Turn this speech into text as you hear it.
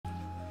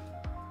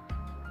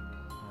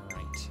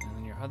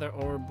other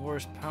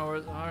Ouroboros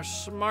powers are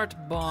Smart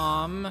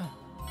Bomb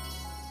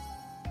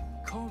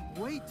Can't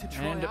wait to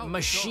try and out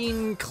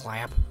Machine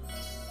Clamp.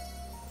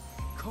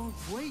 Can't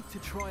wait to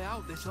try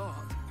out this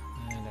art.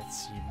 And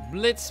let's see,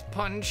 Blitz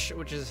Punch,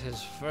 which is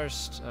his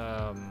first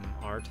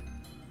art,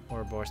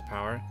 Ouroboros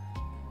power.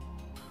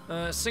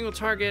 Single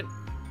target,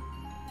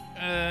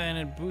 and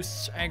it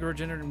boosts aggro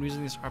generated when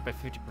using this art by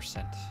 50%.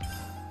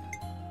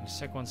 And the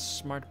second one's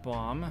Smart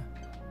Bomb.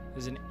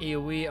 There's an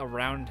AoE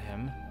around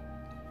him.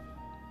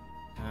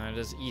 It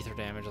does ether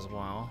damage as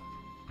well.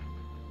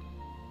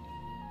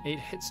 8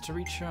 hits to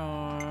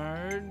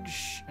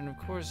recharge. And of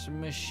course,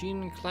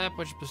 Machine Clap,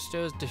 which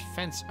bestows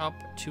defense up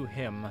to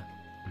him.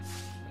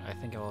 I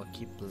think I will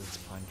keep Blitz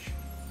Punch.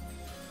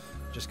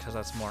 Just because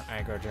that's more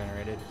aggro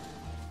generated.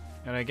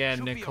 And again,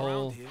 Should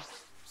Nicole. be around here,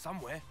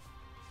 somewhere.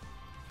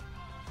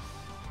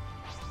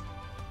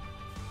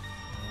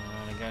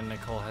 And again,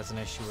 Nicole has an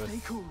issue with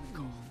Stay cool,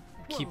 Nicole.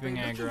 keeping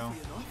Well, they aggro. look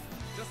easy enough.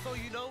 Just so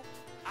you know,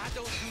 I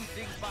don't do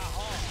things by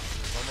heart.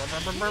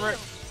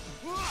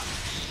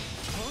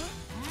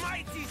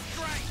 Mighty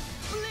strike!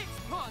 Blitz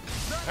punch!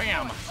 That's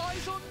Bam! right,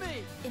 eyes on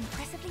me!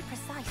 Impressively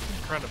precise.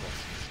 Incredible.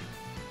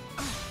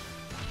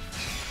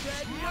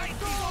 Dead Mighty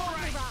Nicole!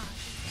 strike!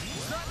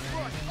 That's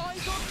right,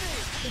 eyes on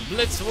me!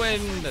 Blitz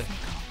Wind!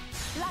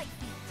 Light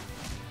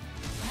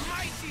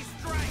Mighty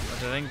strike!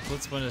 I think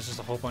Blitz Wind is just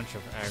a whole bunch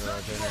of aggro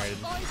generated.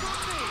 Eyes on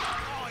me!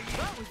 Oh yeah,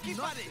 That was keep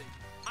at nothing. it.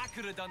 I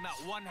could have done that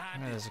And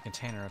one-handed. there's a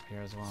container up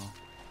here as well.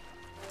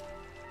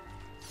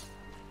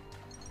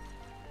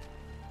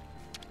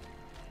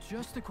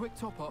 Just a quick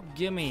top up.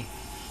 Gimme.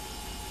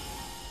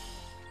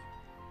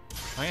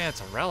 Oh yeah,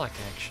 it's a relic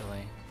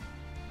actually.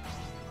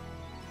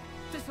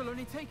 This'll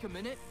only take a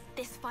minute.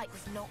 This fight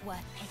was not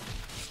worth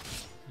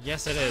picking.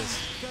 Yes, it is.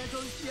 There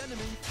goes the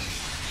enemy.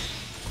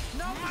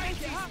 Now we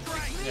make it happen.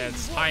 It's me Yeah,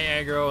 it's who high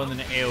aggro and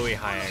then AoE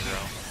high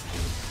aggro.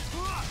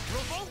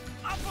 Revolt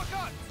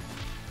uppercut!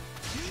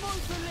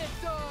 Motor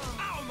lifter!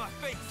 Out of my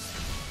face!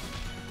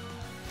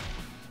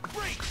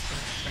 Break!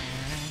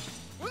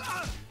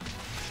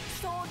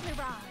 Sword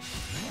Mirage.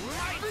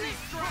 Mighty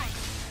strike!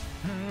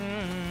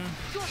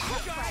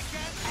 Cross right.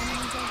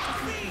 Enemy don't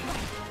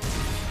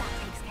That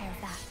takes care of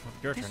that.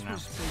 Your This turn now.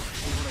 was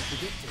basically what I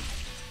predicted.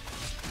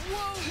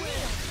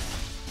 Whirlwind!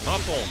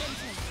 Topple.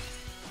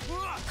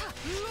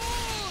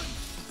 Launch!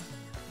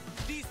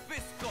 These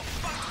fists got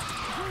back!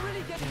 We're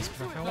really getting Yes, into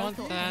but it, I right? want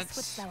Thought that. this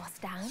would slow us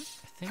down.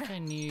 I think I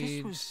This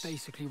need. was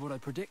basically what I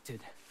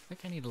predicted. I think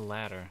I need a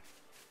ladder.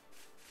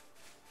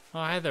 Oh,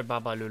 hi there,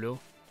 Baba Lulu.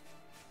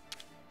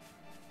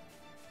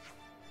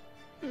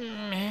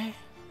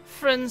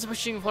 Friends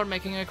wishing for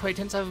making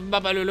acquaintance of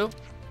Baba Lulu.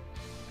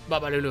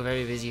 Baba Lulu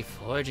very busy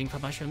foraging for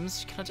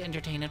mushrooms. Cannot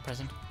entertain at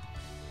present.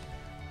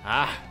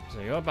 Ah,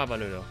 so you're Baba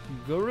Lulu.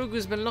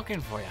 Gurugu's been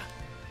looking for you.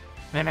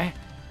 Meme,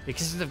 the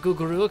kisses of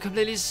Guguru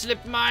completely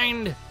slipped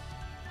mind.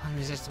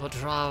 Unresistible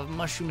draw of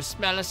mushroom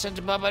smell has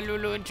sent Baba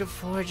Lulu into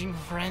foraging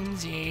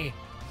frenzy.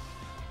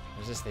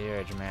 Resist the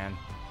urge, man.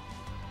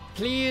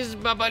 Please,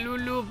 Baba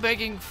Lulu,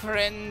 begging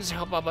friends,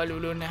 help Baba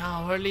Lulu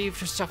now, or leave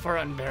to suffer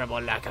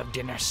unbearable lack of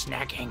dinner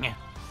snacking.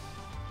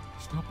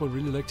 Snop would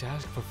really like to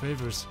ask for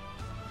favors.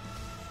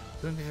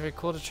 It wouldn't be very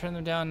cool to turn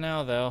them down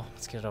now, though.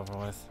 Let's get it over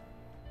with.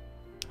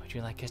 Would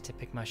you like us to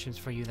pick mushrooms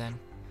for you, then?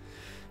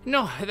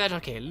 No, that's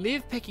okay.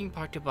 Leave picking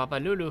part to Baba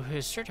Lulu, who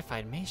is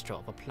certified maestro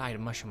of applied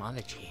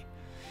mushroomology.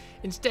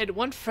 Instead,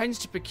 want friends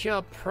to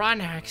procure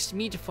prawn-haxed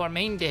meat for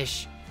main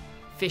dish.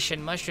 Fish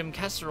and mushroom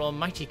casserole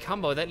mighty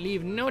combo that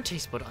leave no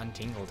taste bud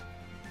untingled.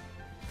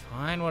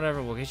 Fine,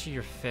 whatever. We'll get you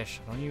your fish.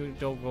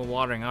 Don't go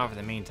watering off in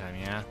the meantime,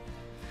 yeah?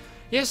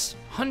 Yes,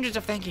 hundreds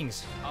of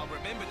thankings. I'll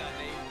remember that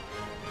name.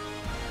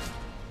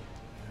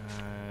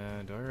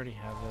 Do I already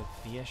have a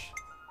fish?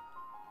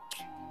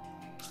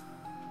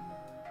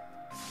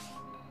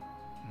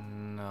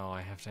 No,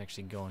 I have to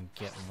actually go and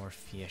get more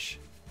fish.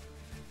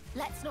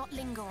 Let's not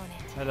linger on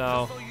it.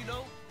 Hello. So you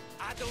know,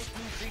 I don't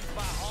do things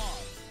by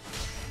heart.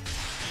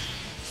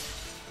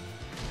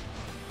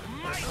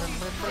 Mighty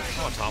strike!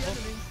 Oh, topple?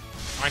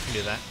 I can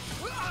do that.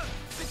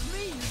 It's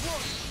me you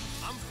want.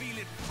 I'm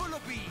feeling full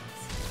of beans.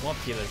 Swamp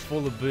Healer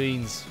full of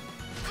beans.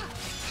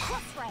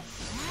 Cross right.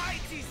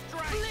 Mighty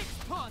strike! Blitz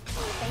punch! They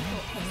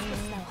thought this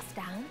would slow us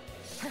down.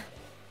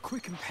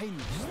 Quick and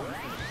painless.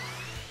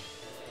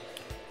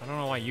 I don't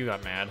know why you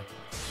got mad.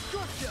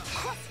 Gotcha!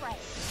 Cross right.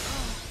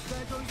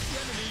 There goes the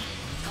enemy.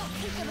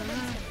 Keep the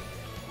momentum.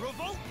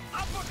 Revolt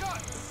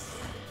uppercut!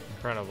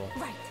 Incredible.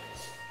 Right.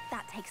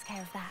 That takes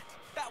care of that.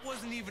 That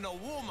wasn't even a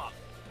warm-up.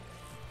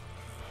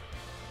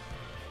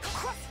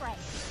 Cross right.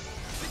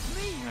 It's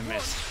me you I want.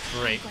 missed.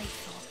 Great.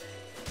 Grateful.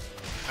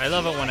 I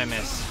love it when I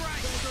miss. There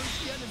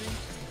goes the enemy.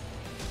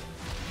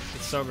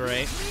 It's so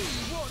great. Me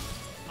you want.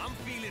 I'm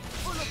feeling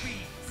full of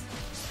beans.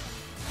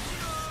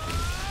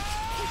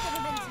 Keep the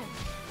momentum.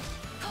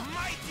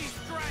 Mighty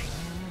strike!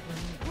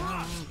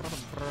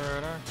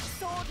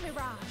 Sword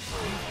Mirage.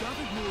 We've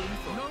gathered more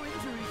info. No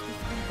injuries to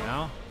speak of.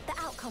 Now? The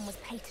outcome was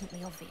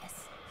patently obvious.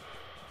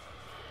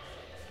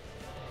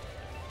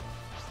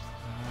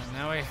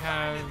 Now we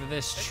have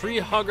this tree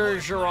hugger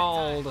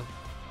Gerald.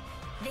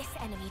 This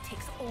enemy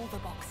ticks all the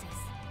boxes.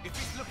 If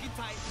it's looking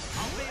tight,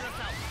 I'll bail us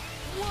out.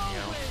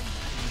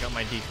 You got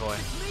my decoy.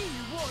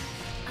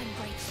 I'm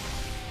grateful.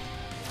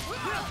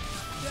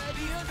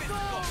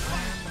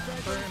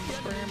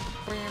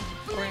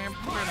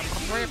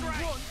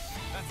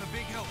 That's a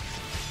big help.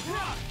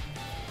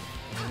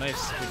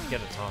 Nice to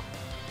get a top.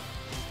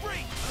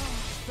 Break.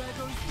 There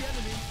goes the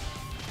enemy.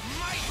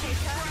 Mighty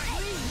strike.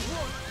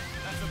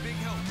 That's a big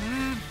help.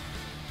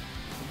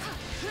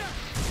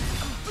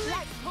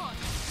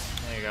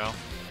 There you go.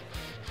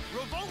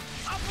 Revolt.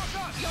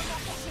 Uppercut.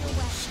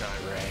 Sky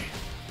Ray.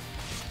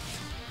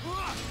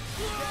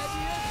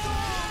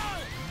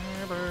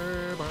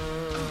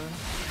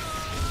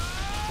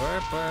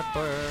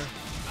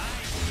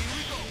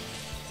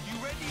 You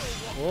ready or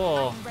what?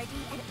 Whoa. I'm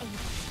ready and able.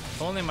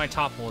 If only my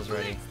top was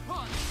ready.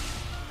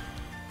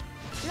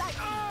 Like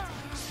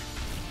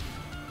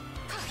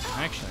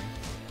Actually.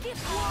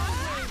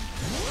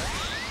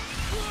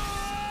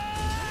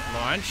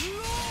 Launch.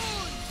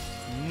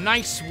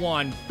 Nice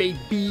one,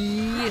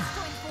 baby. Now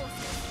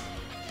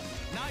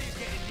you're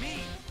getting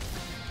me.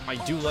 I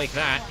do like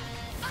that.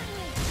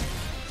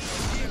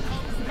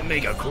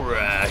 Mega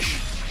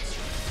crash.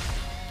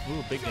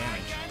 Ooh, big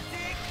damage.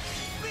 Gigantic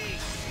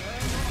beast.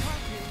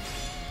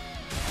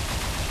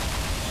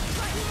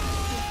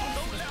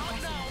 Don't let up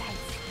now.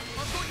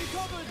 I've got you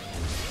covered.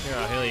 Here,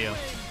 I'll heal you.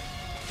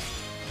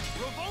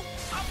 Revolt.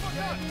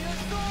 Uppercut.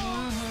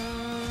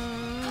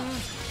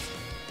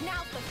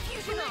 now for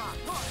fusion arm.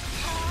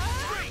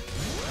 Break.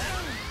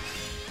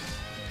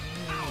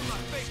 Ow, my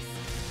face.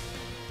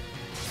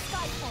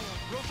 Skyfall.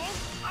 Revolt.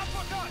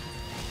 Uppercut.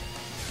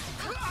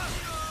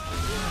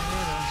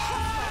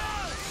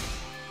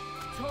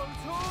 Total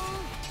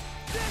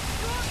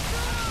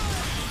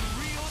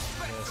Real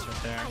This special.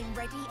 right there. I'm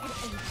ready and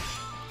able.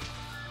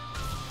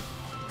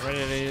 Right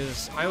it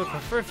is. I would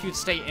prefer if you'd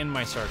stay in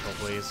my circle,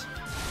 please.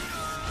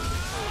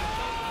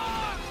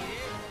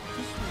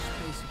 This was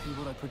basically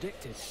what I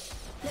predicted.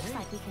 Looks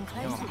like we can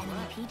close the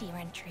enemy PD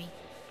entry.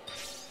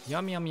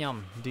 Yum, yum,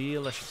 yum.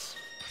 Delicious.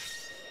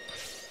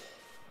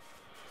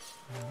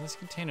 This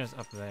container's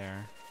up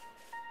there.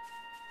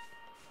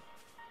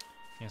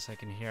 Yes, I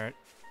can hear it.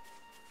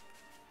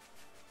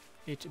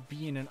 It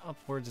be in an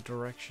upwards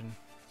direction.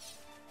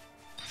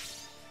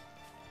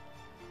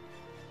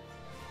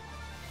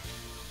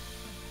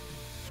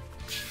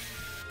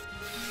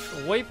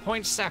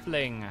 Waypoint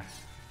sapling.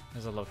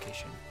 There's a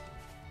location.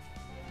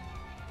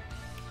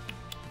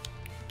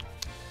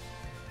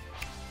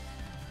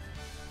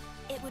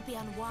 It would be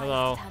unwise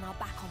Hello. to turn our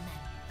back on them.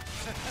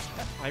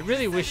 I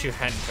really wish you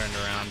hadn't turned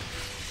around.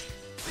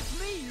 It's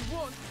me you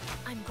want.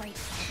 I'm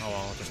grateful. Oh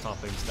well, I'll just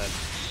hop instead.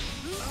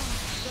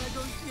 There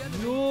goes the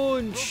enemy.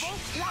 Launch!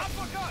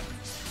 Uppercut.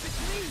 It's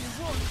me you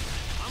want.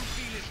 I'm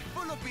feeling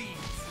full of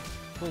beans.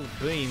 Full of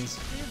beans.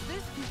 If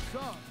this keeps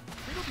up,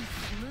 it'll be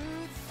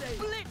smooth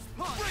sailing. Blitz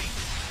punch. Break.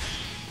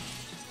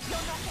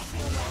 You're not getting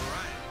away. All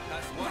right,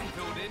 that's one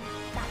filled in.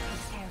 That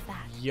takes care of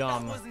that. That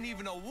Yum. wasn't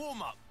even a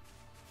warm-up.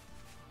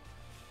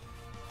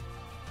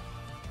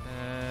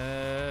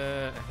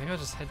 I think I'll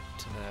just head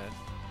to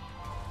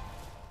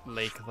the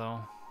lake, though.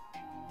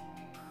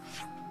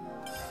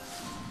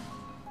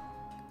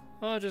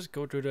 I'll just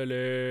go to the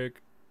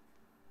lake.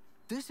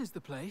 This is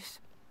the place.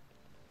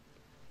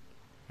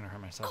 I'm gonna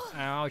hurt myself.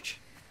 Ouch.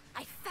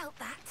 I felt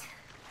that.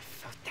 I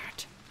felt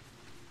that.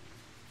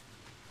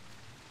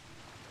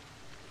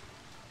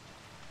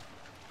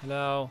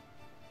 Hello.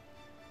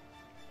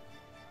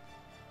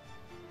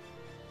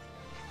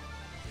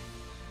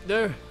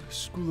 There.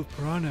 School of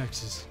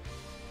Chronicles.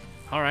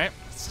 Alright,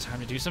 it's time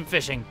to do some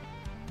fishing.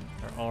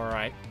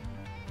 Alright.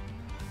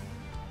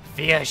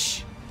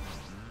 Fish!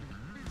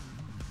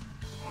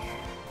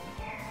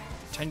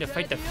 Time to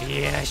fight the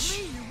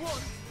fish!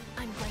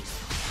 I'm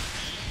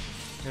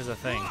grateful. Here's the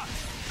thing.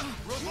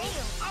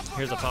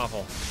 Here's a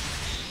pothole.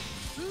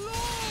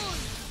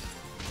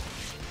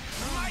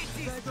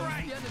 Mighty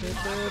strike.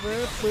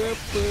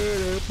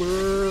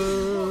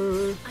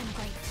 I'm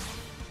grateful.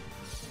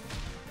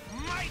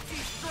 Mighty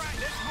strike.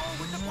 Let's roll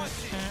with the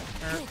punches.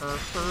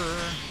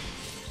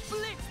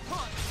 Blitz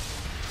punch.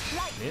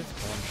 It's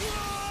fun.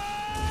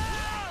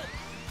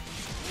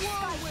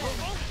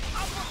 Whoa.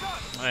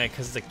 Uppercut. Alright,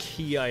 because it's a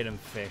key item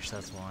fish,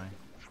 that's why.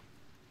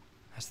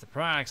 That's the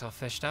products all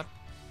fished up.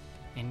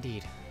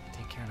 Indeed.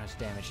 Take care not to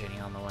damage any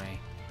on the way.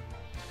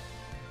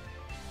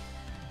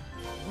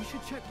 We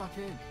should check back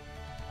in.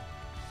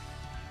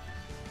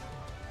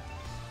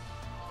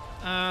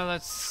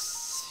 Let's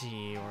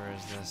see, where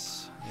is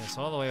this? Yes,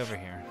 all the way over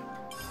here.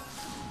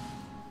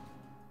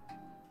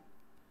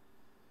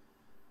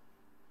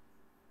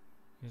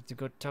 You have to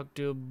go talk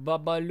to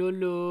Baba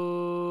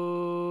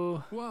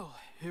Lulu. Well,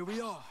 here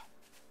we are.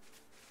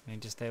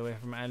 Need to stay away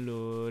from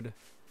Alud.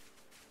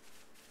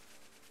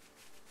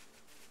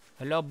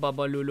 Hello,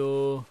 Baba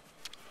Lulu.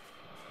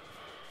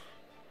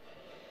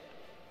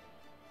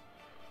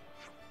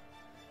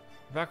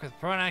 Back with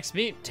Pronax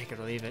meat. Take it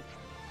or leave it.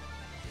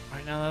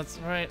 Right now, that's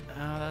right.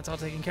 That's all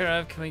taken care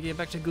of. Can we get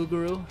back to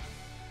Guguru?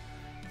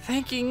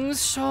 Thankings,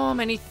 so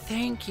many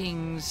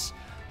thankings.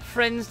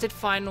 Friends did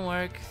fine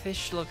work.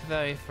 Fish look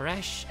very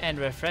fresh and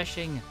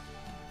refreshing.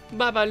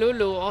 Baba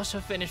Lulu also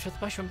finished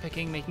with mushroom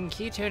picking, making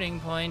key turning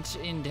point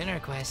in dinner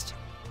quest.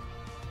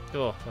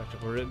 Cool, back to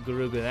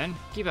Gurugu then.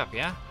 Keep up,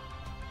 yeah?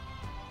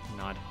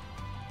 Nod.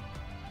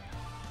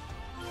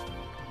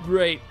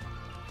 Great.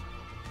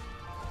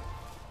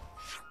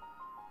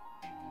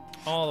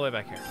 All the way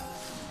back here.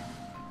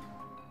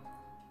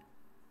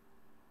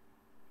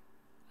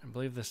 I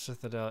believe the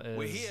Citadel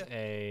is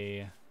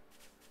a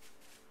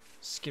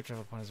skip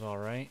travel point as well,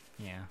 right?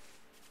 Yeah.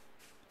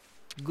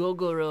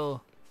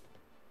 Gogoro.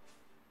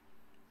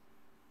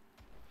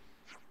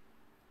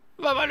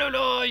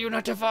 Babalulu, you're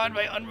not to find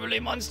my unruly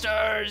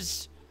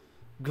monsters!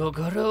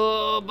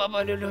 Gogoro,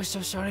 Babalulu,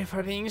 so sorry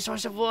for being a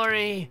source of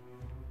worry.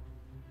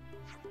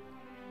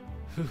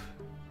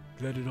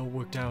 Glad it all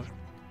worked out.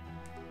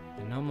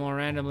 And no more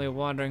randomly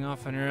wandering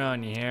off on your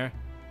own, you hear?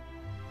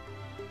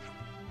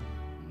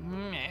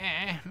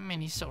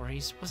 Many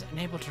sorries. Was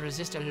unable to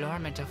resist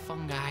allurement of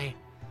fungi.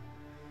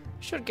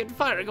 Should get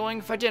fire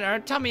going for dinner.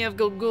 Tummy of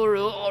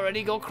Gogoro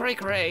already go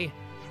cray-cray.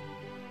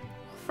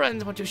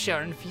 Friends want to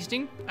share in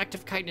feasting. Act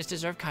of kindness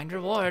deserve kind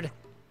reward.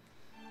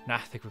 Nah, I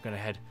think we're gonna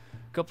head.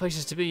 Good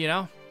places to be, you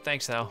know?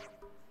 Thanks, though.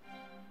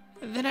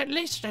 Then at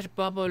least let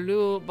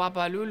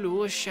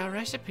Babalulu share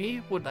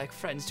recipe. Would like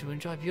friends to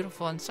enjoy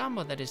beautiful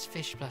ensemble that is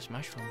fish plus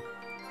mushroom.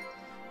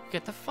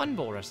 Get the fun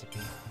bowl recipe.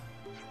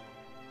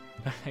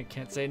 I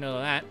can't say no to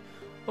that.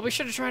 But we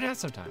should have tried it out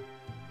sometime.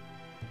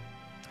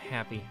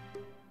 Happy.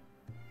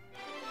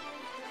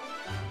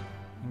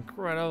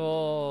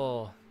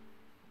 Incredible.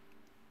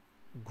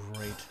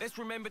 Great. Let's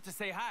remember to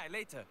say hi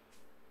later.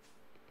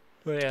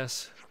 But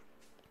yes.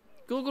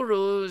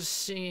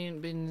 Guguru's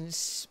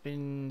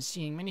been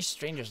seeing many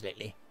strangers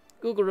lately.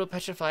 Guguru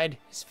petrified,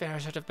 his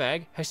ferrous out of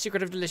bag. Her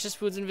secret of delicious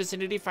foods in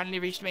vicinity finally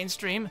reached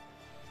mainstream.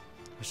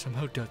 I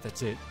somehow doubt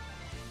that's it.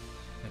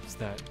 That's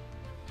that.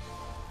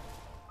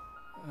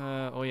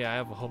 Oh yeah, I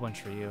have a whole bunch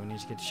for you. We need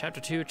to get to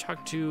chapter 2,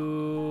 talk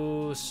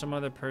to some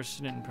other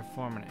person and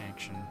perform an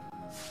action.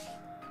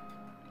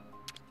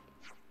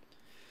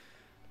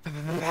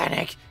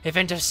 Panic!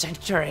 Event of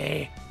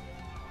century!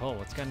 Oh,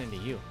 what's gotten into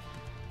you?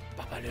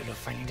 Babalulu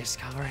finally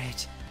discovered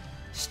it.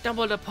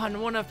 Stumbled upon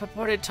one of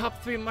purported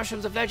top 3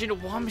 mushrooms of legend,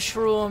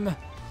 Womshroom.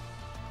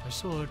 I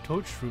saw a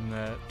Toadshroom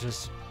that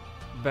just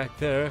back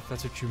there, if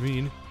that's what you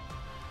mean.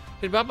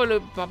 Did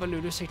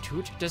Babalulu say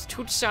Toot? Does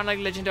Toot sound like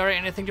legendary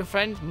anything to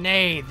friend?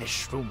 Nay, the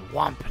shroom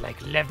womp like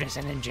Levness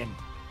and Engine.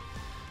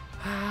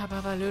 Ah,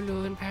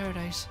 Babalulu in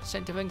paradise.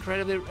 Scent of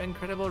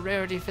incredible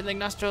rarity filling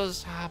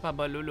nostrils. Ah,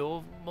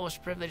 Babalulu,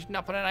 most privileged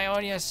Nopon and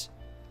Ionius.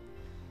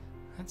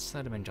 Let's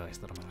let him enjoy his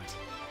little moment.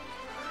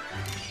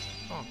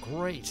 Oh,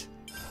 great.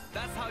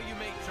 That's how you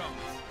make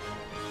chunks.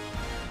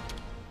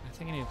 I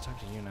think I need to talk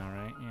to you now,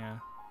 right? Yeah.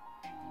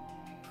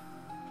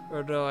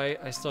 Or no,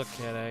 I still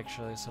can't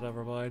actually, so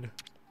never mind.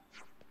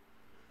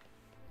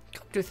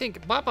 Come to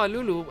think,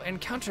 Babalulu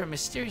encountered a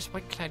mysterious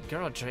white-clad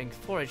girl during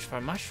forage for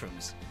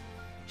mushrooms.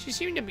 She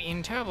seemed to be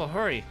in terrible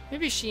hurry.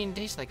 Maybe she and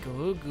tastes like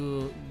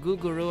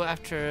Guguru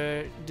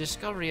after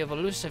discovery of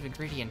elusive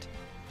ingredient.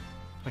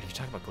 What, are you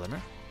talking about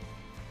Glimmer?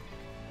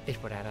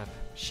 It would add up.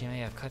 She may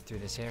have cut through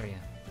this area.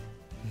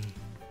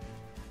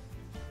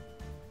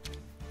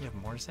 You have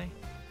more to say?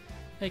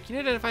 Hey, can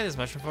you identify this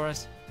mushroom for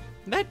us?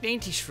 That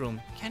dainty shroom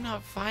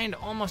cannot find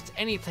almost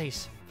any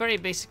place. Very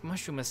basic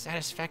mushroom with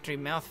satisfactory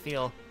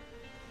mouthfeel.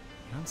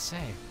 You don't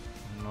say.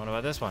 What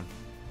about this one?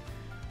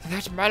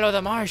 That's Mallow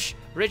the Marsh.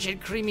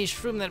 Rigid, creamy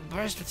shroom that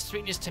bursts with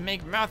sweetness to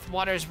make mouth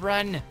waters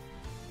run.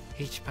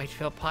 Each bite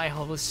fill pie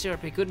hole with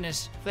syrupy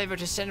goodness. Flavor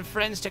to send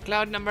friends to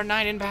cloud number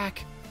 9 and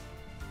back.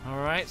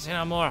 Alright, say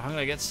no more. I'm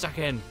gonna get stuck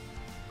in.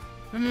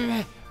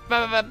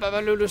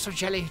 Babalulu so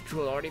jelly.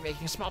 Drool already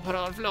making a small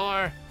puddle on the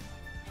floor.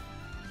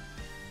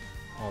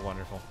 Oh,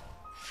 wonderful.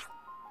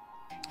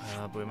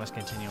 But we must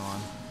continue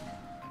on.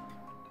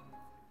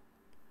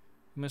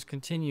 We must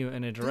continue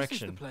in a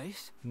direction. This is the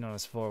place. Known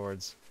as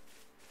forwards.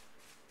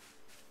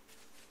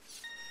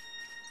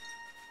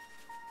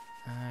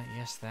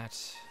 Yes, that.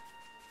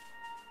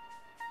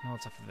 No,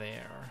 it's up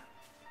there.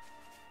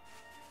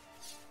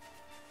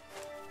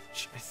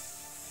 I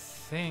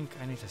think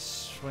I need to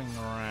swing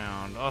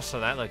around. Also,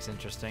 that looks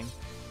interesting.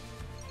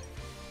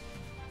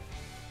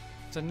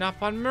 It's a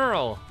Nopon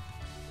Merle.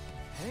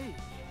 Hey,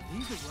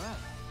 these are rare.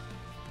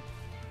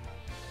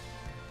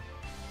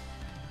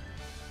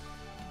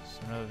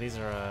 So no, these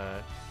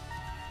are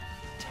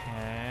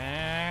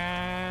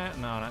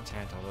no, not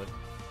Tantal, but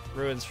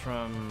ruins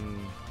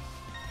from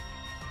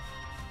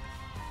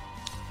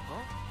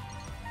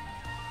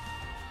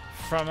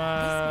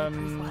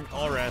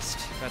Allrest.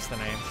 That's the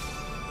name.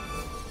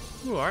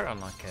 Ooh, art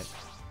unlock kit.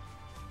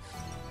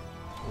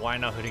 Why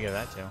know who to give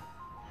that to?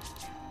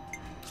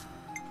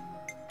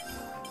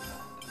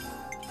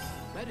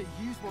 Better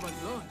use what I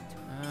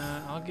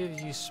learned. I'll give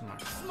you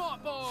smart.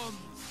 Smart bomb.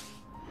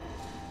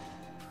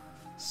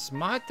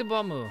 Smart the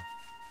bombu.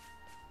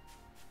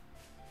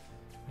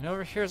 And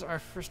over here's our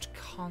first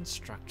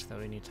construct that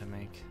we need to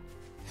make.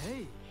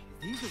 Hey,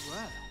 these Those are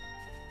rare.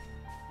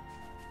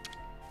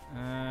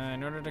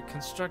 In order to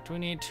construct, we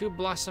need 2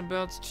 blossom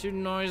belts, 2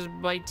 noise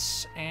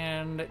bites,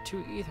 and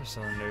 2 ether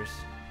cylinders.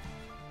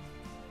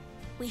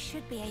 We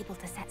should be able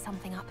to set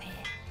something up here.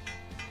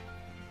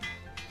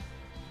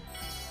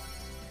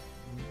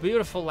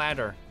 Beautiful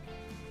ladder.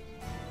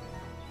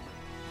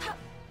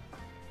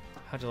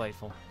 How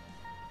delightful.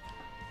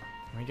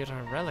 We get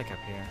our relic up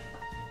here.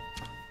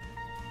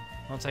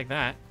 I'll take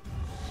that.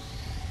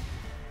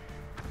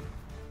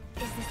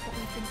 Is this what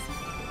we've been seeking?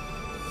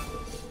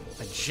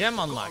 A gem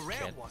unlock A rare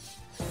kit. one.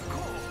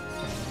 Cool.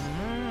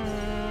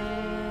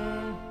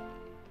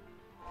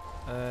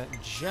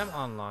 Gem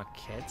unlock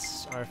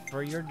kits are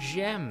for your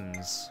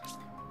gems.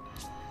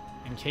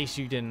 In case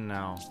you didn't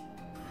know.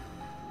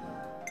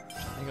 I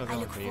think I'll I go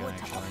look for you forward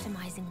to actually.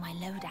 optimizing my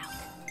loadout.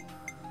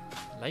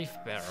 Life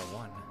Bearer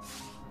 1.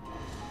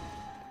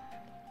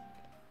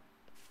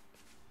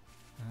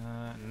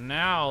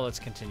 Now let's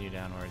continue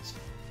downwards.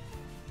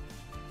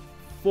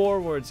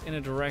 Forwards in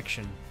a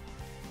direction.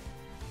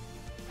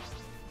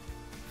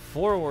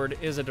 Forward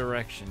is a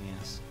direction,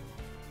 yes.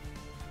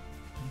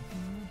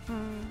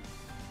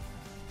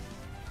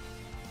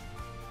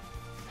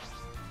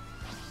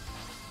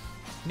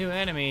 New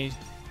enemy.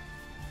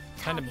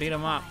 Time to beat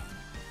them up.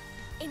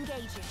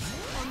 Engaging.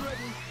 I'm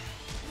ready.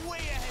 Way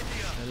ahead of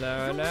you.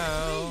 Hello, You're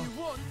hello. with me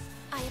once.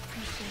 I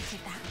appreciated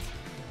that.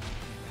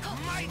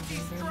 Mighty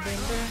strike.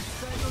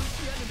 There goes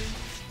the enemy.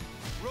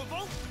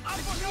 Revolt.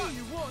 It's Uppercut. me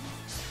you want.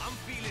 I'm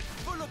feeling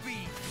full of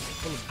beans.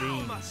 Full of Ow,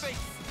 my beans.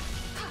 face.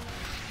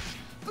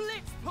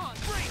 Blitz punch.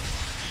 Break.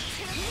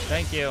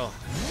 Thank you.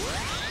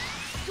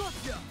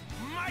 Gotcha.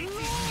 Mighty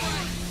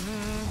strike.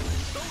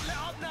 Don't let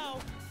up now.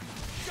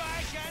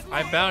 Gigantic.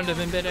 I bound him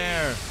in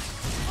midair. I'll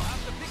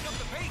have to pick up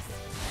the pace.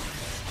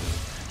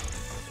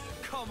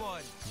 Come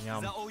on.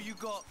 Yum. Is that all you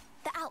got?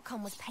 The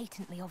outcome was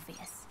patently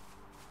obvious.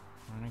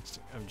 Our next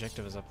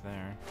objective is up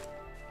there.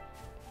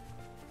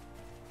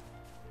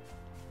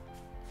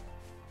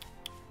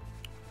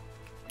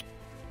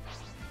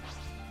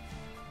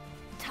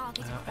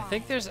 Target I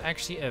think there's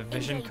actually a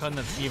vision cone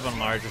that's even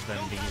larger than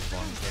these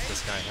ones that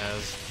this guy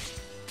has.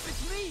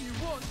 It's me you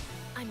want.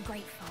 I'm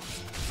grateful.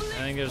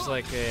 I think there's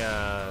like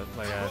a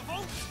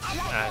Revolt.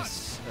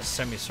 a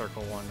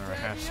semicircle one or a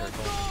half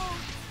circle.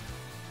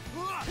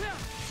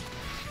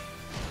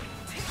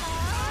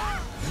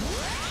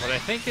 But I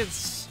think the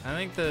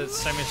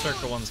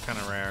semicircle one's kind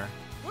of rare.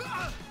 Mighty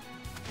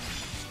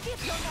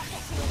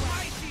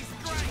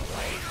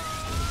strike.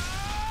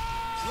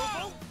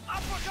 Revolt.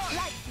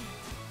 Uppercut.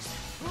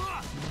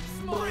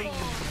 Small.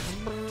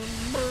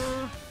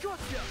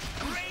 Gotcha.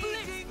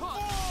 Raging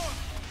punch.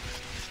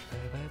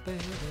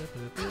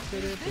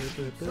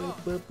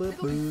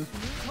 force.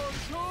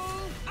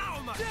 Control.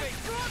 Ow, my face.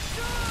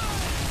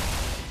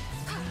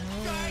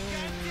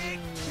 Gigantic.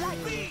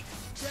 Beat.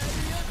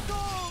 Steady as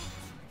gold.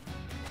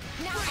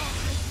 Now I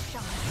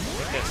shine.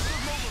 Like this.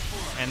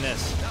 And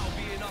this. That'll be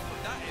enough of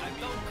that. And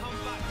don't come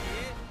back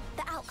here.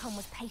 The outcome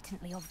was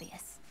patently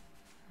obvious.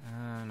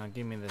 Now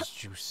give me this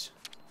juice.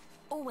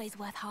 Always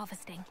worth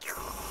harvesting.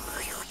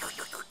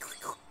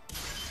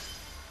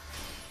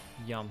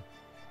 Yum.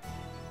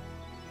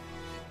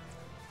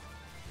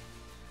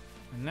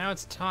 And now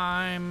it's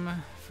time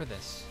for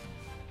this.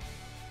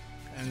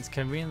 And it's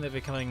conveniently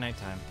becoming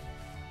nighttime.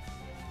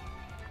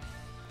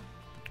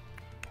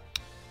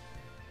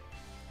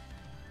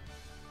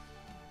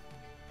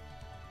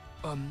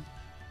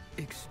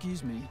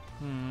 Excuse me.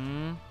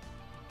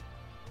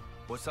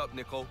 What's up,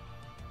 Nicole?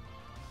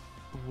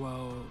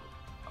 Well,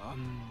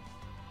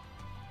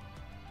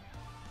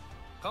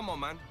 Come on,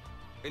 man.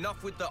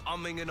 Enough with the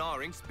umming and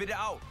ahhing. Spit it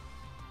out.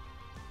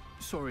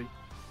 sorry.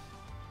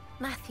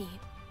 Matthew,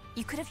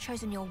 you could have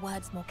chosen your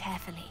words more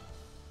carefully.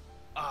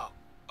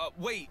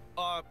 Wait.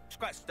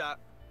 Scratch that.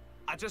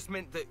 I just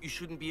meant that you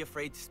shouldn't be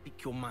afraid to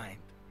speak your mind.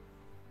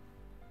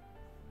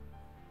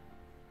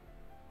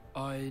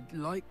 I'd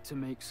like to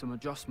make some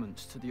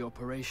adjustments to the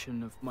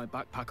operation of my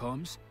backpack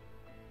arms.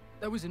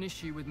 There was an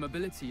issue with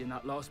mobility in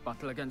that last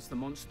battle against the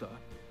monster.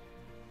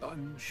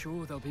 I'm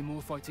sure there'll be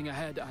more fighting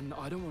ahead, and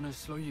I don't want to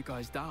slow you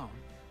guys down.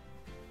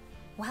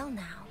 Well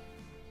now,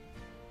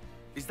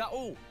 Is that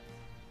all?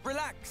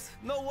 Relax.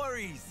 No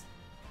worries.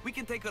 We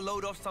can take a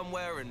load off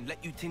somewhere and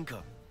let you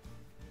tinker.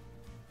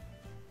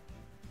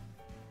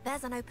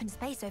 there's an open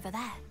space over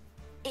there.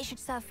 It should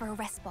serve for a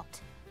rest spot.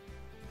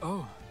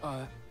 Oh,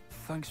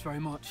 thanks very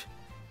much.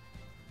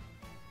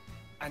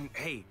 And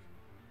hey,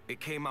 it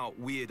came out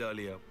weird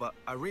earlier, but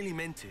I really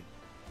meant it.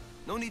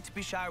 No need to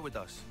be shy with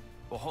us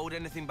or hold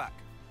anything back.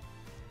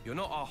 You're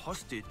not our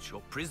hostage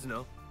or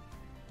prisoner.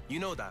 You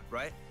know that,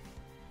 right?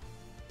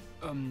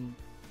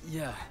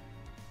 Yeah.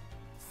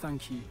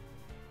 Thank you.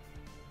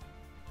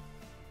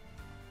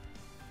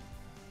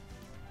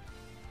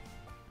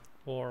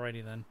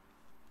 Alrighty then.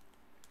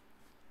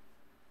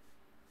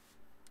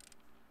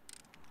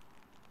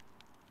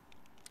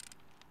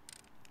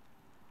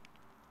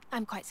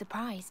 I'm quite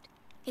surprised.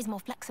 He's more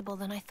flexible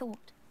than I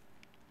thought.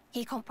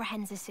 He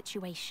comprehends his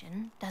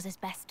situation, does his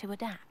best to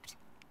adapt.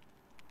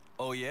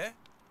 Oh yeah?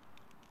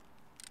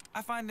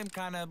 I find him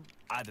kind of,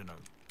 I don't know,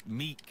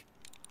 meek.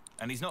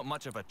 And he's not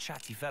much of a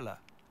chatty fella.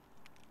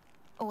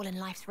 All in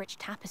life's rich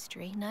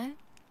tapestry, no?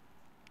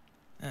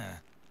 Yeah.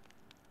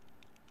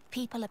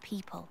 People are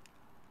people.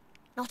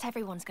 Not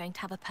everyone's going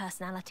to have a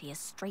personality as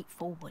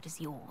straightforward as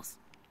yours.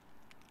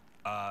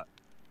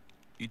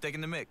 You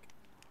taking the mick?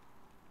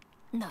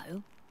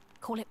 No,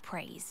 call it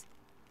praise.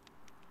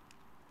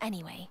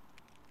 Anyway,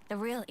 the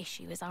real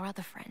issue is our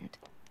other friend.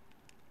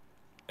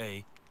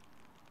 Hey,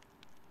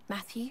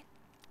 Matthew?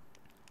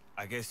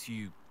 I guess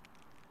you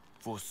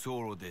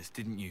foresaw all this,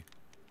 didn't you?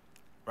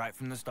 Right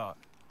from the start.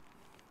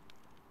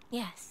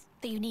 Yes,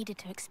 that you needed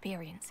to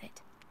experience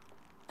it.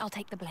 I'll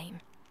take the blame.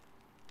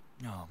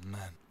 Oh,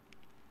 man.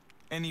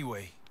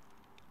 Anyway,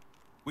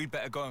 we'd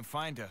better go and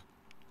find her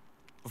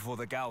before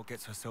the gal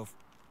gets herself...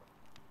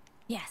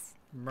 Yes.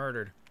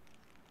 Murdered.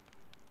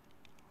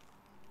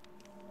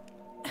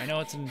 I know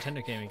it's a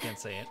Nintendo game, you can't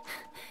say it.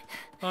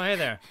 Oh, hey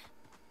there.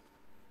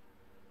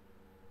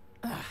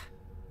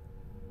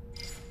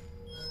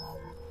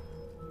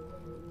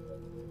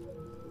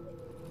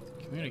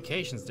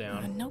 Communication's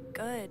down. No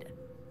good.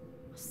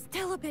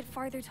 Still a bit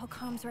farther till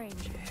comms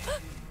range.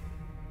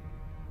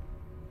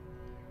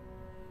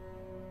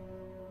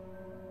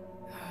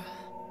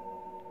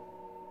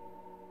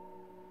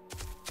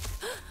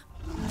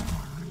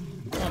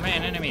 Oh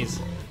man, enemies.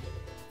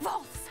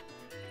 Rolls!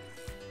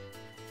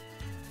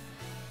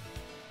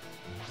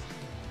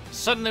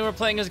 Suddenly we're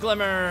playing as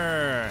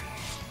Glimmer!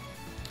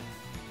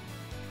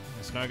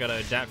 So now I gotta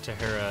adapt to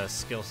her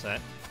skill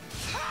set.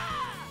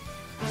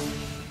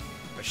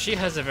 But she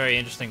has a very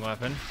interesting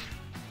weapon.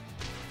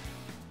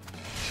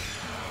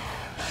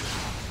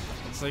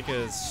 It's like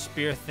a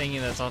spear thingy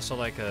that's also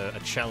like a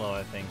cello,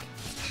 I think.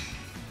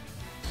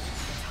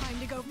 Time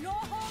to go no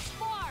holds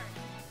barred!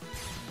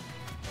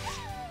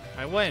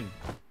 I win!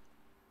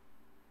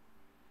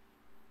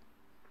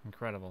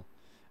 Incredible.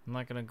 I'm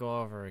not gonna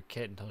go over a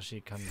kit until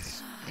she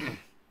comes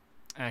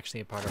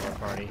actually a part of our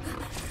party.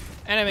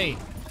 Enemy!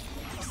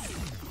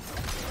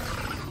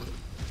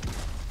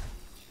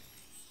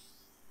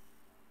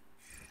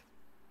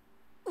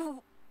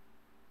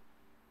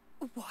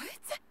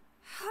 What?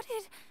 How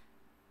did...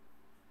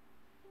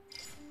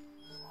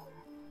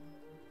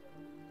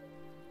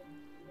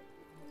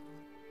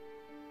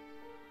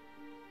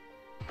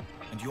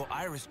 And your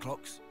iris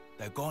clocks,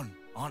 they're gone,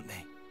 aren't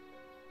they?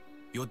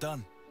 You're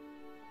done.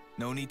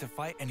 No need to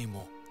fight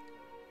anymore.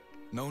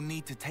 No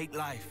need to take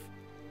life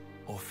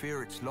or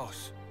fear its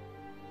loss.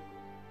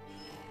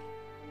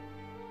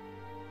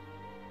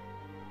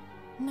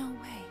 No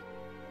way.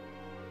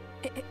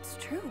 It's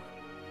true.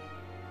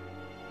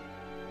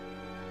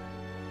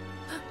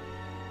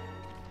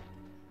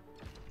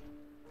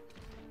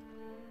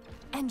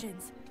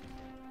 Engines.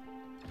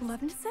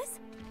 Lovenesses?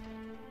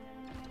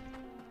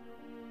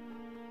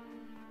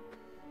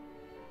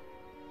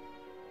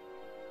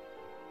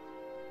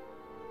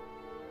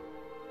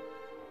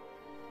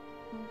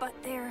 But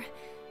they're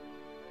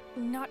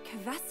not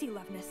Kavesi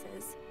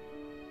Lovenesses.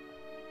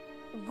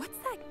 What's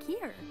that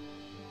gear?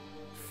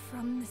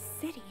 From the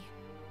city.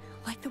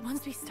 Like the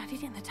ones we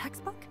studied in the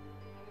textbook?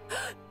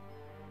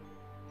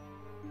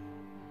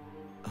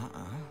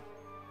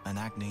 An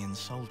Agnian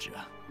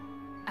soldier.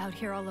 Out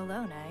here all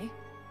alone, eh?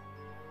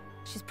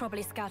 She's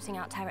probably scouting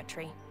out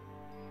territory.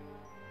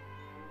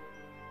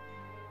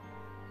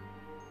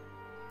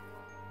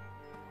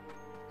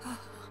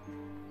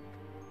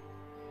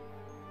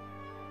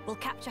 We'll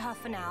capture her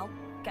for now,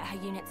 get her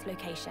unit's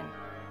location.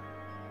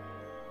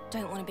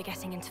 Don't want to be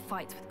getting into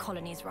fights with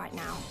colonies right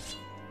now.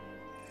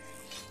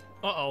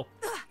 Uh-oh.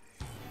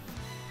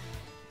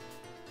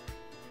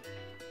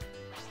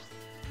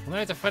 We're gonna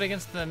have to fight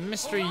against the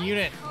mystery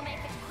unit. I'll make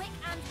it quick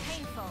and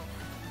painful.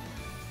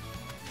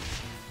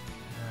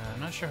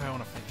 I'm not sure how I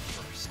want to fight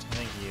first.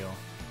 Thank you.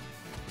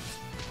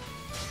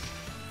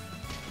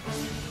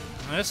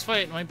 This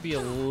fight might be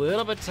a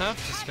little bit tough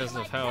just because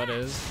of how it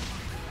is.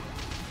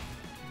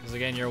 Because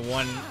again, you're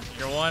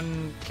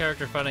one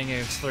character fighting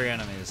against 3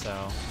 enemies,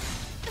 so.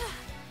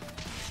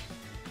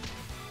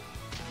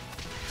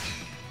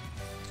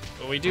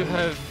 But we do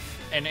have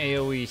an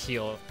AoE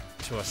heal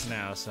to us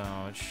now, so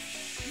it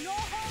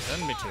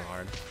shouldn't be too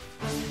hard.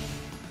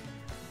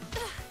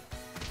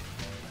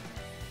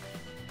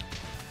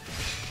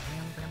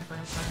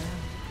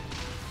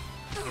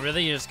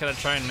 Really, you just gotta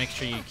try and make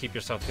sure you keep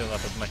yourself healed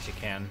up as much as you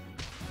can.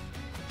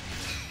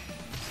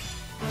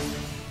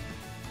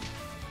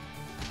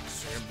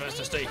 So your best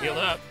to stay healed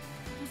up.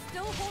 I'm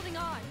still holding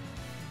on.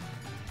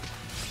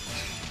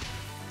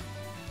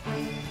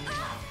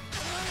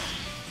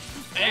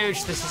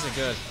 Ouch, this isn't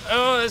good.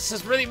 Oh, this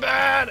is really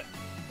bad!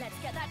 Let's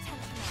get that tension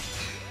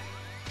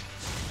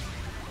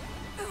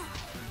up.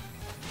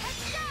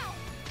 Let's go!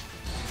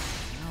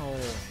 No.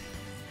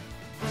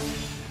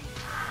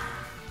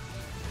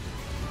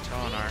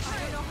 Tonar. I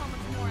don't know how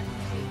much more I can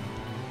take.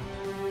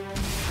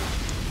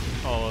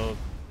 Oh,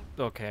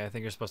 okay, I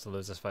think you're supposed to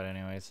lose this fight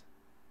anyways.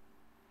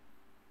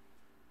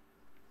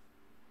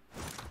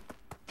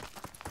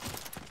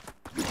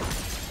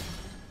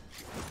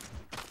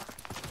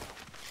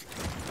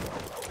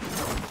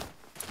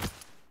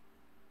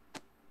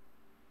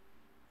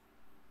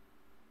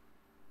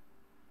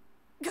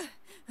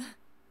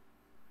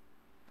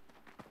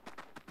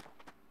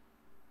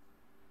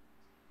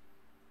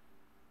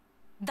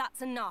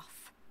 That's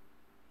enough.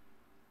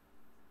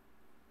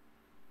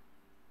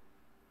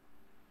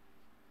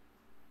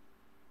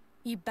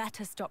 You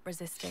better stop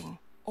resisting,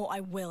 or I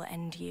will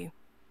end you.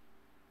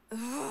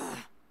 Ugh.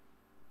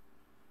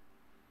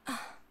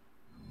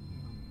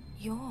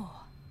 You're...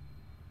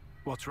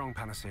 What's wrong,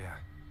 Panacea?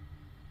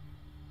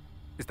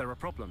 Is there a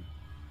problem?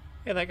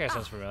 Yeah, that guy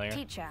sounds familiar.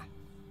 Teacher.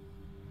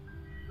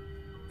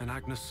 An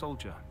Agnes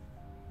soldier.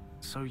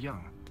 So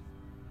young.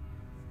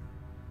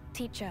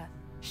 Teacher,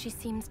 she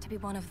seems to be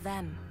one of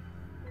them.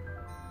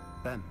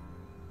 Them.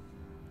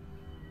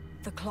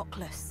 The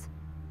Clockless.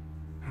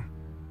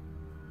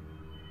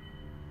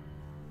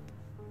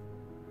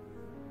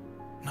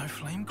 No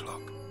flame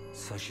clock.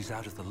 So she's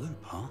out of the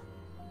loop, huh?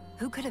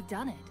 Who could have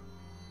done it?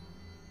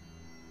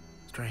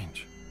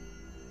 Strange.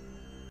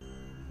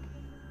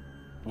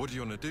 What do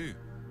you want to do,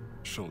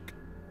 Shulk?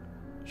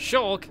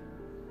 Shulk?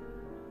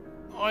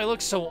 Oh, he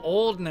looks so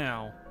old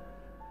now.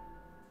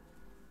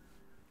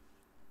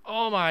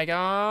 Oh my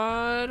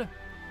god.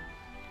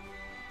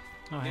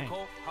 Oh, hey.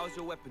 Nicole, how's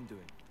your weapon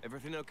doing?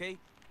 Everything okay?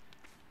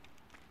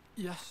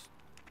 Yes.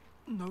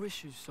 No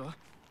issues, sir.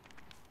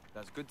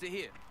 That's good to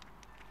hear.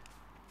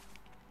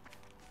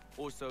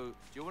 Also, do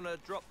you want to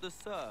drop the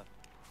sir?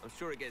 I'm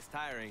sure it gets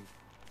tiring.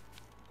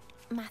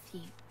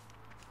 Matthew,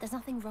 there's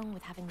nothing wrong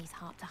with having these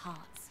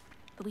heart-to-hearts,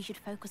 but we should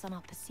focus on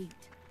our pursuit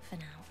for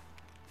now.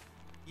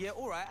 Yeah,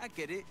 alright, I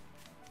get it.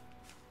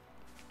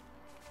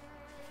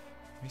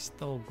 He's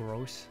still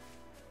gross.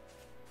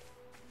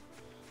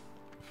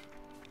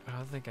 I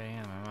don't think I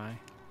am I?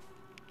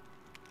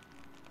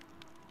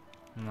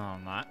 No,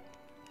 I'm not.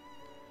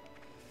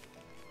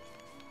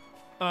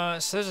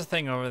 So there's a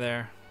thing over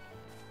there.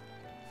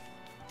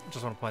 I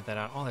just want to point that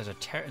out. Oh, there's a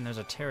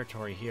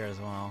territory here as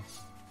well.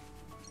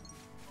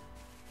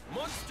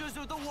 Monsters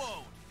of the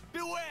world,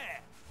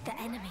 beware! The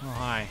enemy. Oh,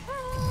 hi. How do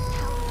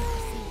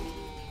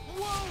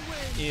we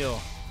proceed? Ew.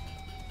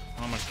 I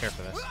don't much care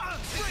for this. I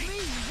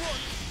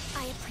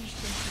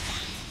appreciate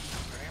that.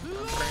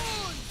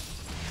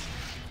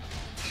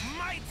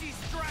 Mighty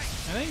strike!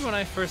 I think when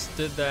I first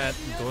did that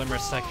Glimmer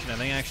section, I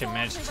think I actually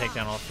managed to take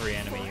down all 3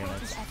 enemy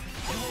units.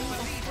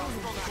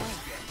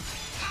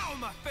 Ow,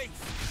 my face!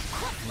 I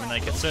mean,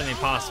 like, it's certainly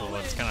possible,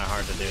 but it's kind of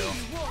hard to do.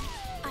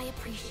 I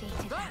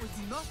appreciated that.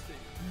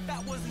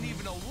 That wasn't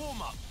even a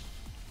warm-up.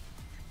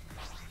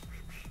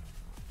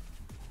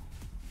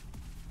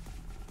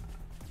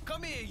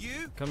 Come here,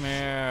 you! Come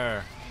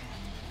here.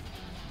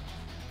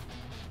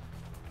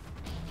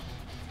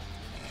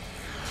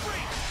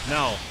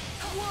 No.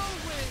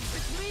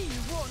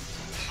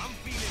 I'm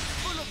feeling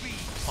full of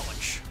bees.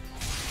 Punch.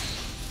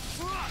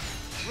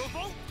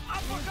 Revolt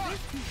uppercut!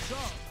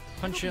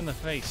 Punch you in the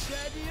face.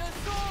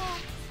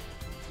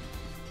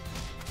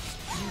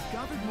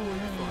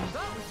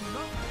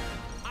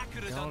 I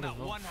could have done that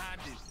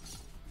one-handed.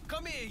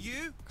 Come here,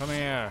 you! Come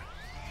here.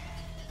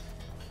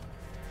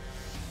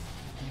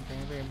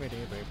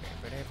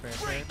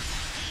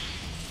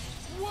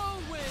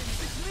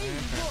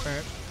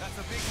 That's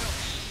a big help.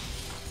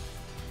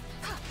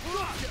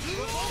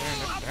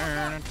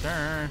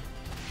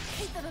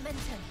 Keep the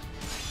momentum.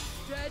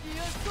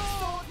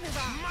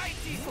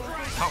 Mighty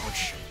strike!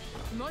 Ouch.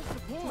 Nice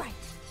support. Right.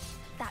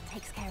 That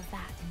takes care of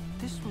that.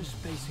 This was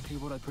basically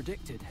what I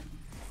predicted.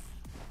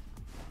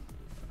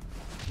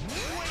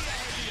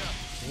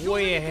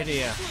 Way ahead of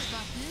you.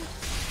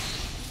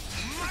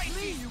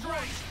 Mighty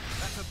strike!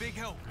 That's a big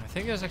help. I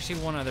think there's actually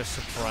one other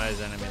surprise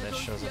enemy that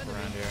shows up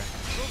around here.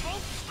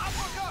 Revolt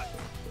uppercut!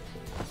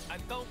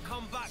 And don't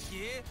come back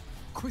here.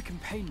 Quick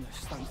and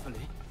painless,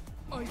 thankfully.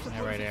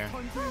 Yeah, right here.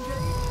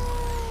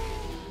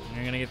 And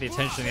you're gonna get the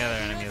attention of the other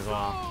enemy as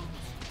well.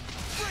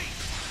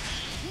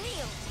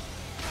 Kneel.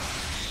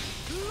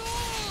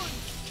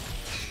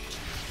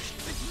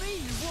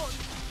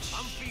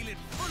 I'm feeling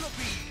full of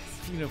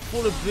bees. You know,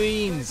 full of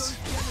beans.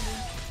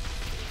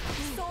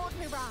 Sword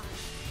mirage.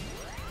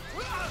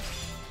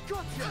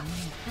 Gotcha!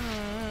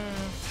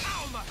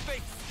 Ow, my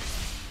face!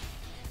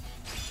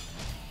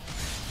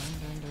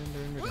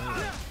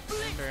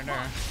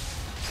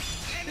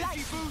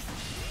 Energy boost!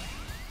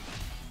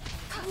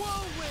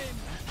 Whirlwind!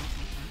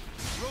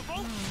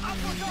 Revolt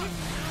uppercut!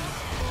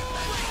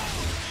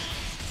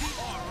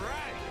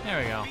 Alright! There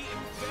we go.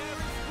 Beaten fair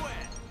and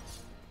square.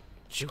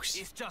 Juice.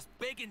 It's just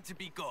begging to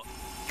be got.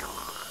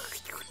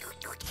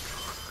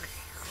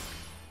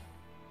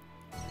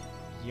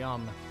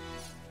 Yum.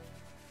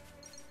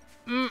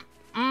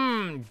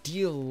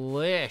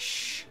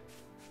 Delish.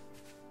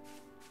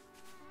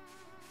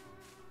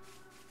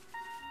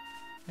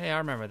 Hey, I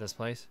remember this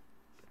place.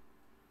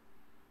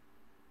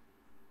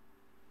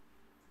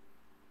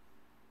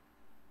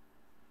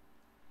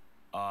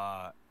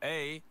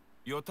 Hey,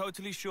 you're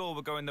totally sure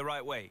we're going the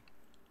right way?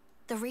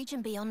 The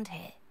region beyond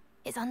here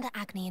is under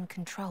Agnian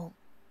control.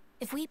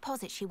 If we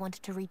posit she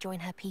wanted to rejoin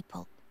her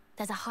people,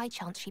 there's a high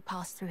chance she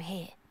passed through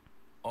here.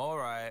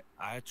 Alright,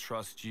 I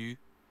trust you.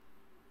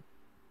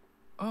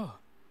 Oh,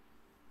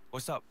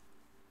 What's up?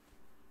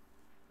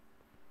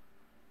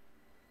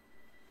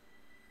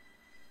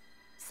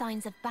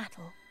 Signs of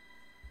battle.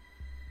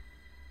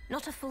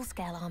 Not a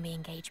full-scale army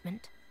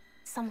engagement.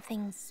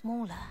 Something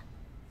smaller.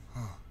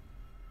 Huh.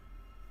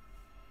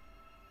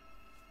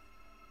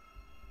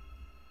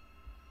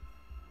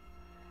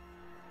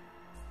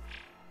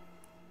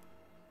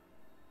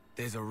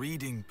 There's a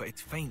reading, but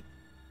it's faint.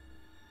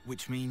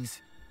 Which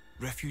means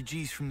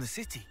refugees from the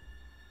city.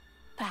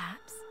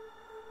 Perhaps.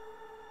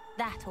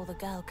 That or the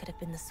girl could have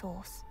been the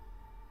source.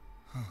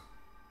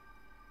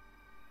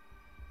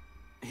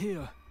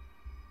 Here.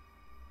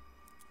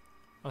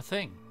 A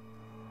thing.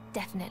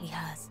 Definitely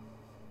hers.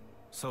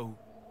 So,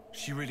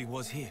 she really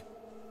was here.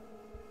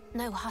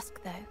 No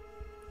husk, though.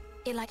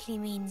 It likely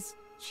means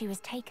she was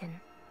taken.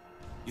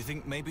 You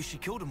think maybe she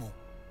killed them all?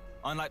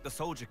 Unlike the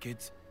soldier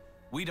kids,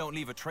 we don't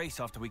leave a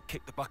trace after we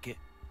kick the bucket.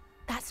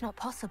 That's not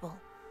possible.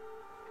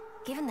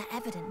 Given the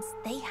evidence,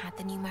 they had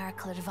the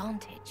numerical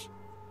advantage.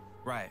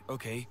 Right,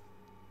 okay.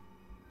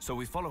 So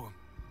we follow them.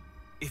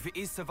 If it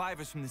is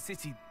survivors from the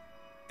city,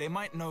 they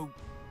might know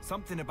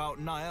something about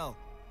Nael.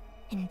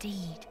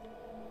 Indeed.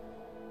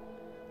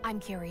 I'm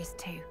curious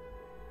too.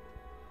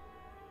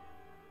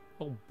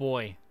 Oh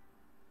boy.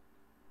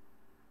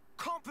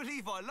 Can't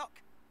believe our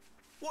luck.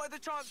 What are the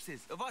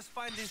chances of us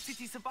finding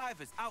city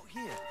survivors out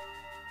here?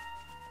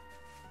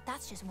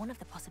 That's just one of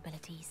the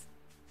possibilities.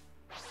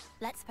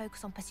 Let's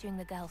focus on pursuing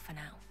the girl for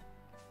now.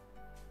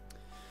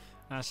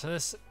 So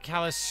this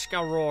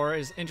Kaliska Roar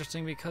is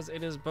interesting because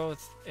it is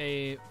both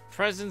a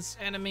presence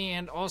enemy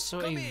and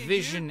also a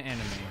vision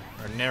enemy.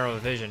 Or narrow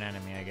vision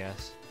enemy, I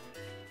guess.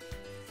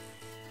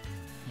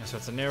 Yeah, so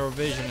it's a narrow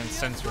vision and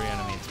sensory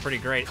enemy. It's pretty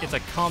great. It's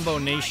a combo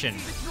nation.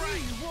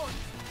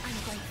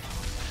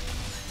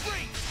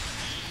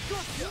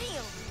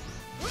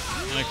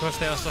 And of course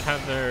they also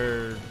have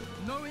their...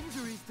 No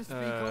injuries to speak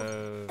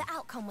of. The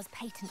outcome was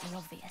patently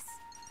obvious.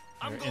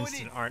 Their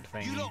instant art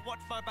thing. You lot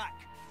watch my back.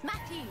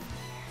 Matthew,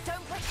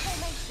 don't break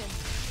formation.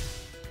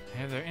 They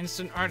have their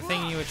instant art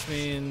thingy, which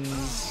means...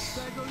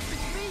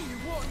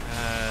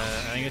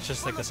 I think it's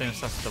just like the same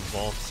stuff that the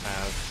Volks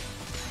have.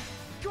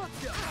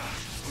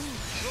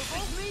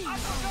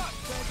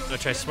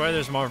 Which I swear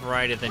there's more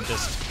variety than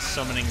just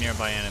summoning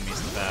nearby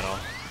enemies to battle.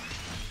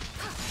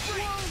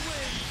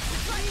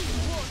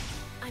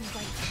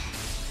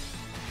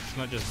 It's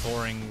not just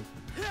boring,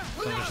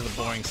 it's not just the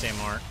boring same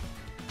art.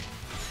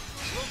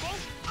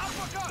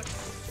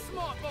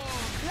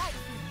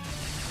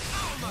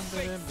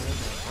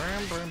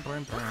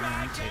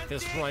 Take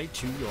this right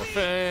to your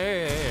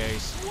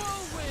face.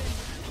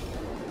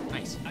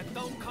 Nice. And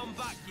don't come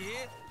back,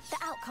 yeah? The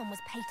outcome was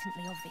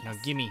patently obvious. Now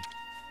gimme.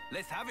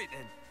 Let's have it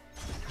then.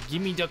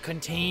 Gimme the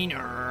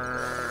container.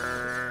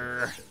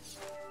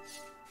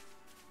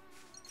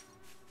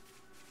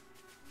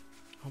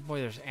 Oh boy,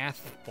 there's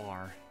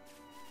Athbar.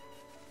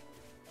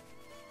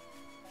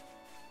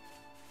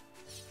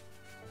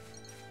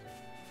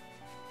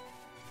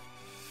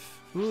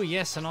 Ooh,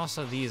 yes, and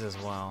also these as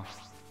well.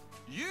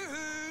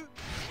 Yoo-hoo!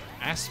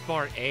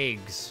 Aspar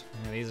eggs.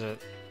 Yeah, these are...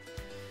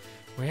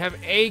 We have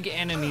egg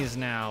enemies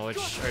now, which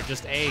are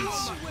just eggs.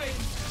 I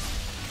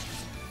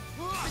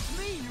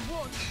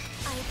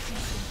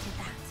appreciated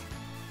that.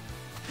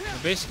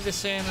 They're basically the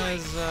same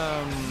as,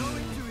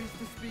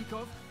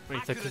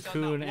 like the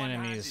cocoon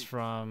enemies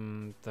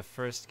from the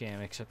first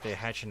game, except they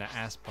hatch into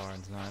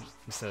Aspards, not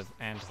instead of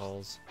ant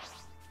holes,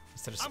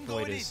 instead of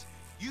spoilers.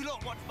 You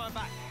lot watch my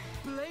back.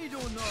 Blade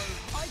or no,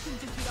 I can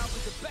dish it out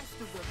with the best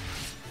of them.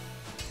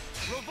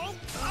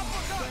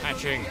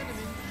 Hatching.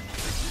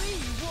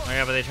 Oh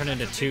yeah, but they turn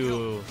into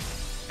two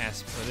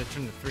Aspar. They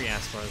turn into three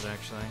Aspars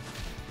actually.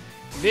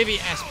 Baby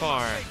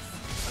Aspar.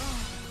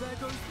 There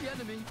goes the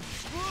enemy.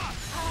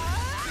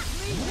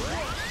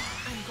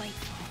 I'm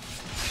grateful.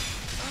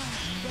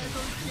 There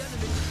goes the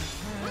enemy.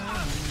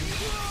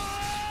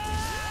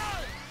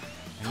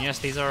 And yes,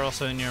 these are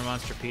also in your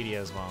Monsterpedia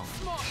as well.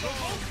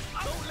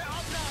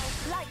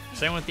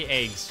 Same with the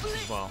eggs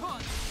as well.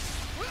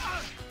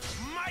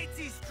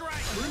 Mighty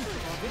strike.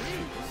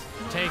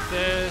 Take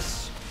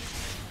this.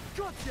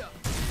 Gotcha.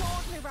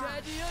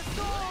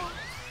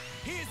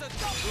 Here's a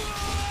double.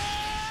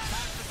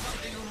 That's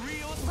something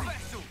real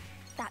special.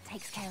 That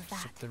takes care of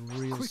that. Something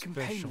real Quick and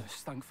special.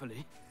 painless,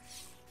 thankfully.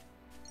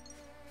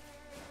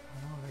 I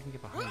don't know if I can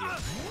get behind you.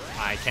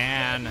 I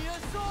can.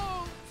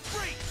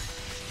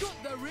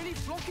 They're really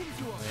flocking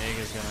to us. The egg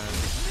is gonna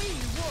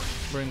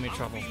bring me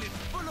trouble.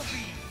 Full of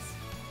bees.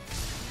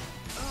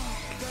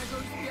 There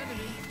goes the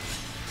enemy.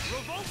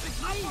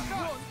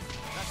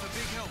 That's a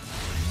big help.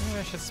 Maybe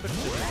I should switch to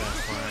the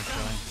Aspar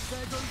actually.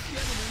 There goes the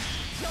enemy.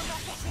 You're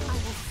not getting. I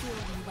will feel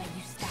you where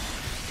you stand.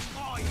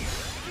 Oh, yeah.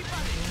 Keep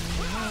at it.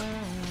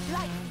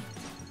 Like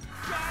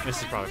This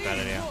is probably a bad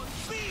idea. I'm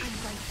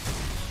grateful.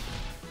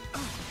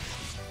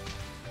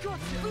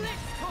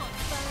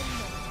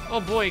 Oh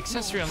boy,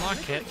 accessory unlock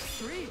kit.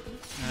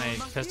 And I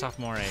pissed off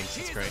more eggs.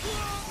 That's great.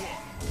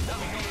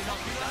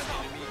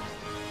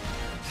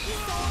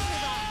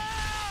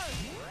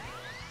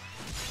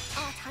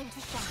 Our time to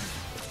shine.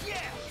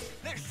 Yeah.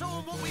 Let's show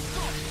them what we've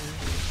got.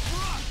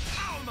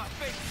 Ow, my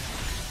face.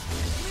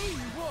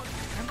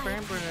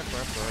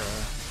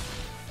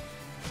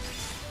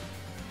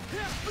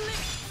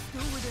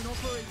 Still within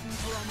operating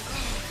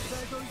parameters.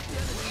 There goes the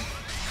enemy.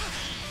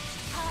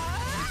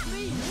 It's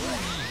me!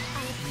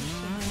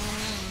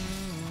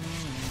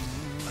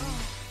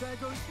 There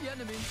goes the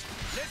enemy.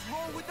 Let's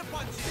roll with the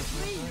punches.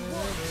 It's me!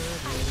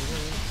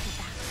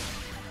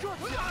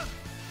 Gotcha!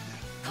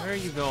 Where are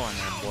you going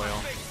there,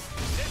 Boyle?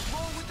 Let's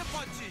roll with the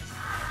punches.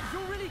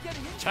 You're really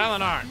getting into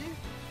Talon it, Arm. aren't you?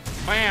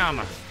 Bam!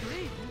 No,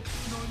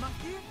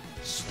 Matthew?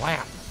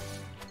 Slap.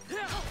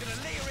 Gonna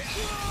layer it.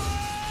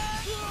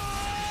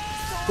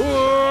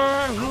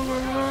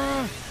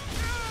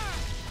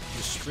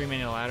 Just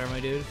screaming a ladder, my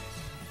dude.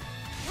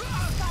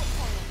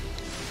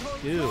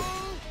 Ew.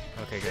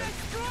 Okay, good.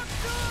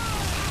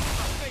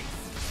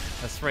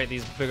 That's right,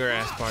 these bigger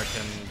ass bar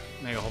can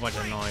make a whole bunch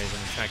of noise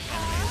and attract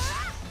enemies.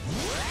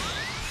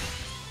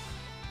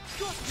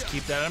 Just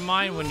keep that in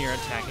mind when you're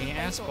attacking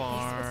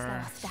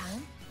Aspar.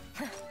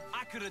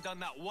 I could have done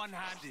that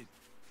one-handed.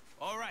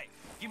 All right,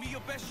 give me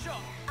your best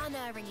shot.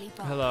 Unerringly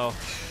bold. Hello.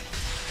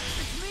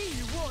 It's me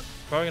you want.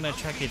 Probably gonna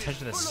attract the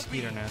attention of the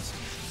speeder nest.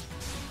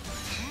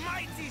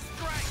 Mighty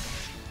strike.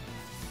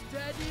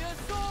 Steady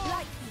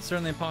assault.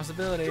 Certainly a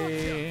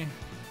possibility.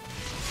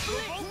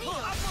 Mighty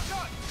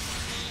strike.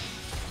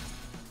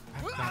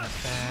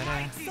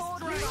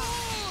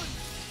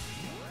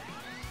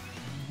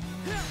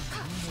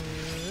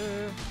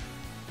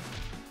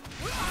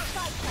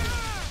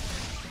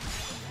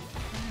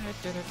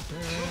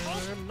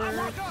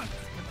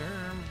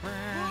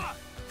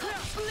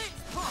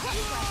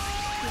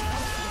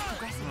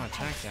 Oh,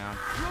 attack down.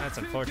 That's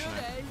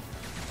unfortunate.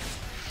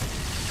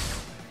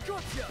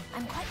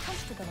 I'm quite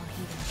comfortable on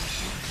healing.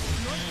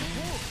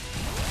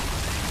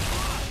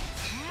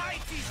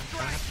 Mighty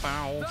strike.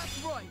 Bow.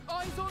 That's right.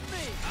 Eyes on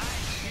me.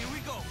 Here we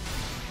go.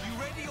 You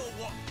ready or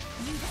what?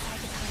 You decide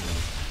the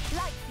timing.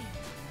 Light feed.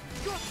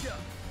 Gotcha.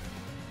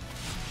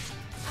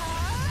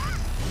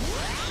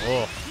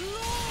 Oh.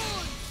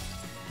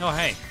 Oh,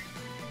 hey.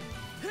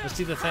 Let's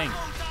do the thing.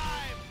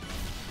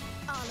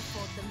 I'll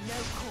afford them no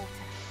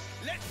quarter.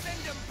 Let's send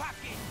them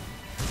packing.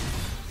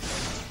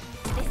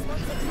 This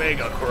one's a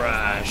Mega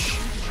crash.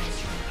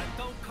 And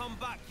don't come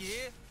back,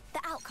 yeah? The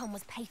outcome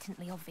was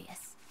patently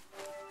obvious.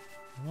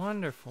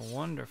 Wonderful,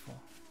 wonderful.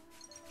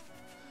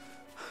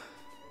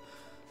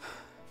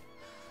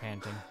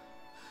 Panting.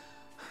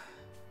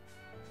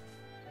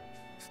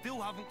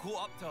 Still haven't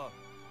caught up to her.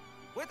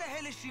 Where the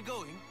hell is she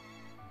going?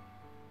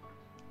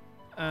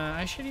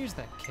 I should use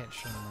that kit,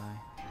 shouldn't I?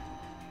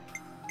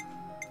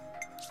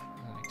 An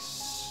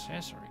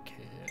accessory kit.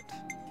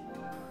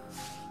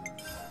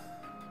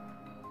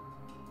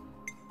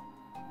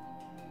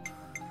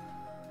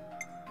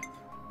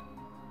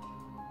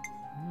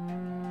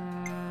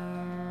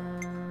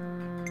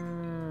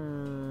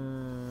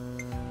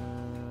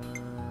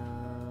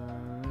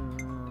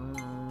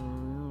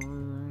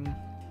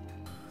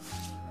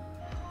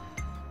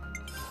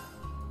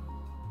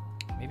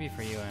 Maybe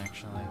for you,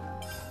 actually.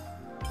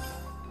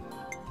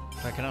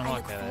 If I can I unlock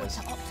look that forward as.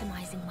 to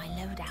optimizing my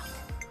loadout.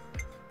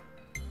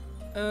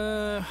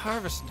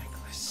 Harvest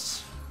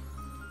necklace.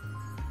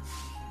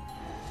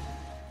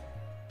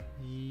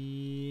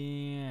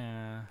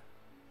 Yeah.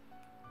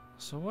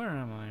 So where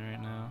am I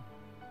right now?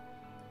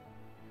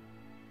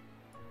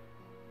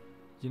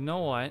 You know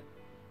what?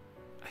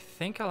 I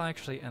think I'll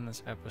actually end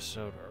this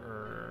episode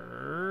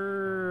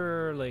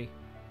early.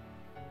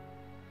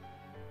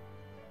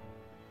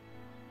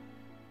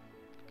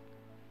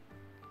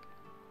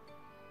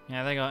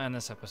 Yeah, I think I'll end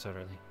this episode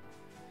early.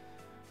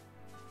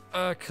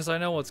 Cause I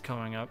know what's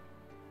coming up.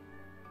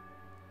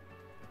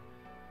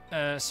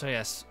 So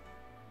yes.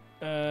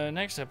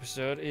 Next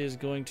episode is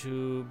going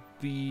to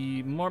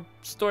be more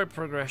story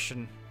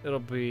progression. It'll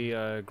be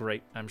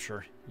great, I'm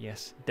sure.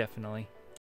 Yes, definitely.